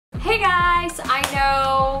Hey guys, I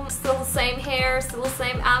know, still the same hair, still the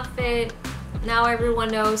same outfit. Now everyone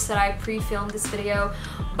knows that I pre-filmed this video,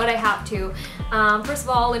 but I have to. First of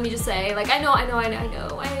all, let me just say, like, I know, I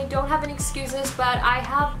don't have any excuses, but I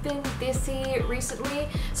have been busy recently,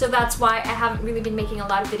 so that's why I haven't really been making a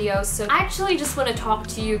lot of videos. So I actually just want to talk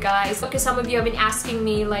to you guys, because some of you have been asking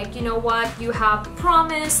me, like, you know what, you have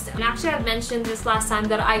promised, and actually I've mentioned this last time,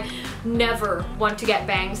 that I never want to get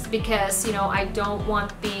bangs because, you know, I don't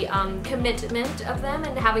want the commitment of them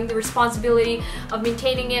and having the responsibility of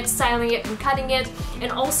maintaining it, styling it, and cutting it.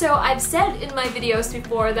 And also, I've said in my videos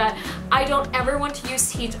before that I don't ever want to use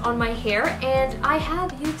heat on my hair, and I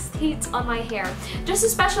have used heat on my hair, just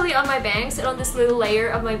especially on my bangs and on this little layer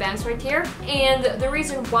of my bangs right here. And the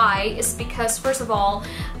reason why is because, first of all,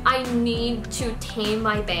 I need to tame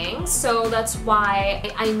my bangs, so that's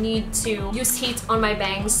why I need to use heat on my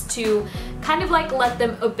bangs to kind of like let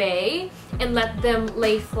them obey and let them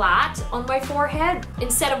lay flat on my forehead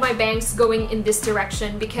instead of my bangs going in this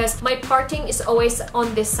direction, because my parting is always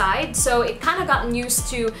on this side, so it kind of gotten used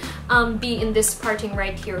to be in this parting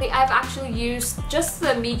right here. I've actually used just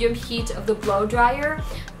the medium heat of the blow dryer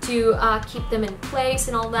to keep them in place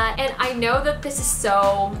and all that. And I know that this is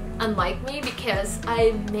so unlike me, because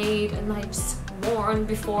I've made and I've sworn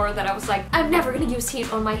before that I was like, I'm never gonna use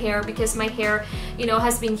heat on my hair because my hair, you know,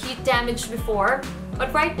 has been heat damaged before.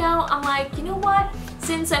 But right now I'm like, you know what?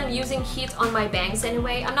 Since I'm using heat on my bangs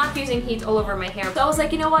anyway, I'm not using heat all over my hair. So I was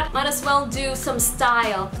like, you know what? Might as well do some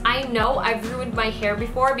style. I know I've ruined my hair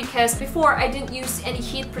before, because before I didn't use any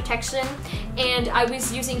heat protection, and I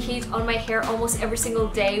was using heat on my hair almost every single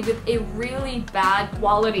day with a really bad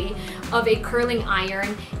quality of a curling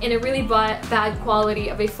iron and a really bad quality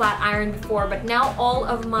of a flat iron before. But now all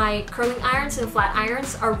of my curling irons and flat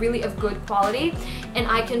irons are really of good quality, and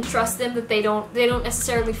I can trust them that they don't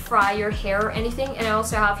necessarily fry your hair or anything. And I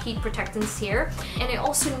also have heat protectants here, and I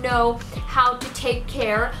also know how to take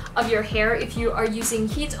care of your hair if you are using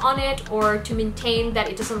heat on it, or to maintain that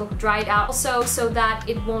it doesn't look dried out, also so that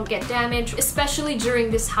it won't get damaged, especially during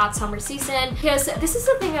this hot summer season. Because this is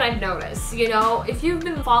the thing that I've noticed, you know, if you've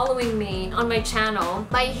been following me on my channel,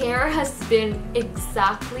 my hair has been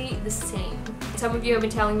exactly the same. Some of you have been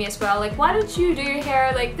telling me as well, like, why don't you do your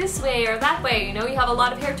hair like this way or that way, you know, you have a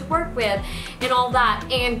lot of hair to work with and all that.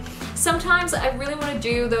 And sometimes I really want to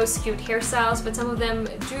do those cute hairstyles, but some of them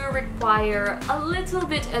do require a little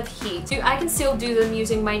bit of heat. I can still do them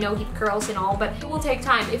using my no heat curls and all, but it will take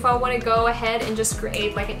time if I want to go ahead and just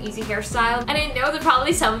create like an easy hairstyle. And I know that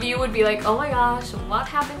probably some of you would be like, oh my gosh, what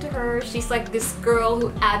happened to her? She's like this girl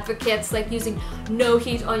who advocates like using no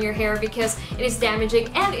heat on your hair because it is damaging,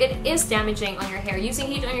 and it is damaging on your hair. Using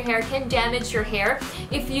heat on your hair can damage your hair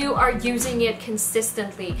if you are using it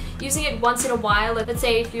consistently. Using it once in a while, let's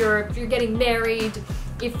say if you're getting married,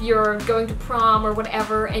 if you're going to prom or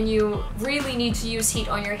whatever, and you really need to use heat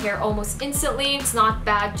on your hair almost instantly, it's not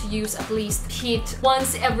bad to use at least heat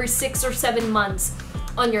once every 6 or 7 months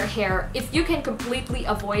on your hair. If you can completely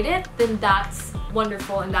avoid it, then that's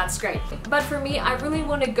wonderful and that's great. But for me, I really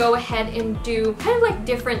want to go ahead and do kind of like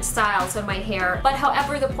different styles on my hair. But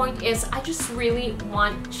however, the point is, I just really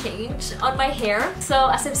want change on my hair. So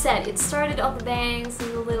as I've said, it started on the bangs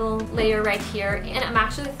and the little layer right here, and I'm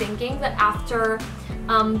actually thinking that after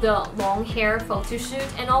the long hair photo shoot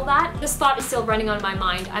and all that, this thought is still running on my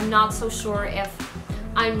mind. I'm not so sure if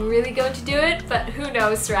I'm really going to do it, but who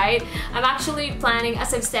knows, right? I'm actually planning,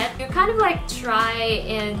 as I've said, to kind of like try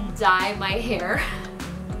and dye my hair.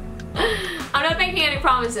 I'm not making any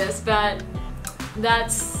promises, but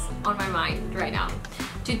that's on my mind right now.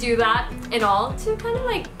 To do that and all, to kind of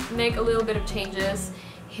like make a little bit of changes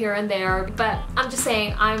here and there. But I'm just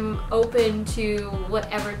saying, I'm open to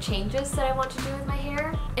whatever changes that I want to do with my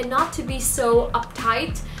hair, and not to be so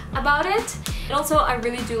uptight about it. And also, I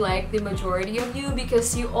really do like the majority of you,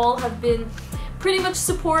 because you all have been pretty much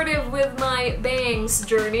supportive with my bangs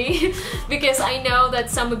journey because I know that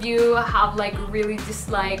some of you have like really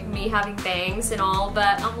disliked me having bangs and all,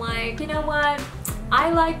 but I'm like, you know what, I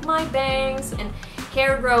like my bangs and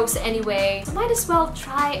hair grows anyway, so might as well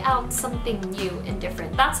try out something new and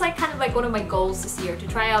different. That's like kind of like one of my goals this year, to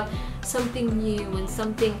try out something new and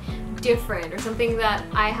something different, or something that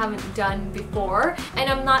I haven't done before. And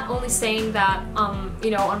I'm not only saying that you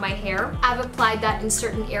know, on my hair. I've applied that in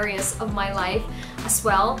certain areas of my life as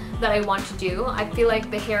well that I want to do. I feel like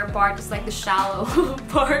the hair part is like the shallow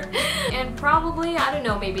part, and probably, I don't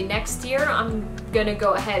know, maybe next year I'm gonna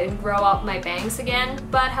go ahead and grow out my bangs again.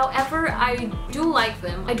 But however, I do like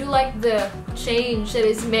them. I do like the change that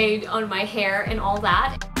is made on my hair and all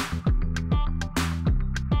that.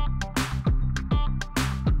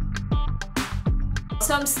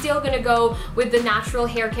 So I'm still gonna go with the natural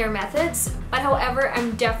hair care methods, but however,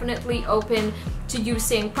 I'm definitely open to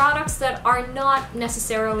using products that are not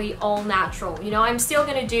necessarily all natural. You know, I'm still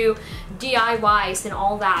gonna do DIYs and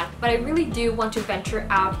all that, but I really do want to venture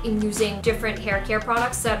out in using different hair care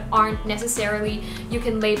products that aren't necessarily you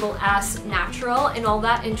can label as natural and all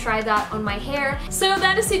that, and try that on my hair. So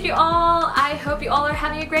that is it, you all. I hope you all are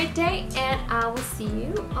having a great day, and I will see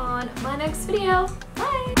you on my next video.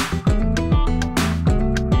 Bye!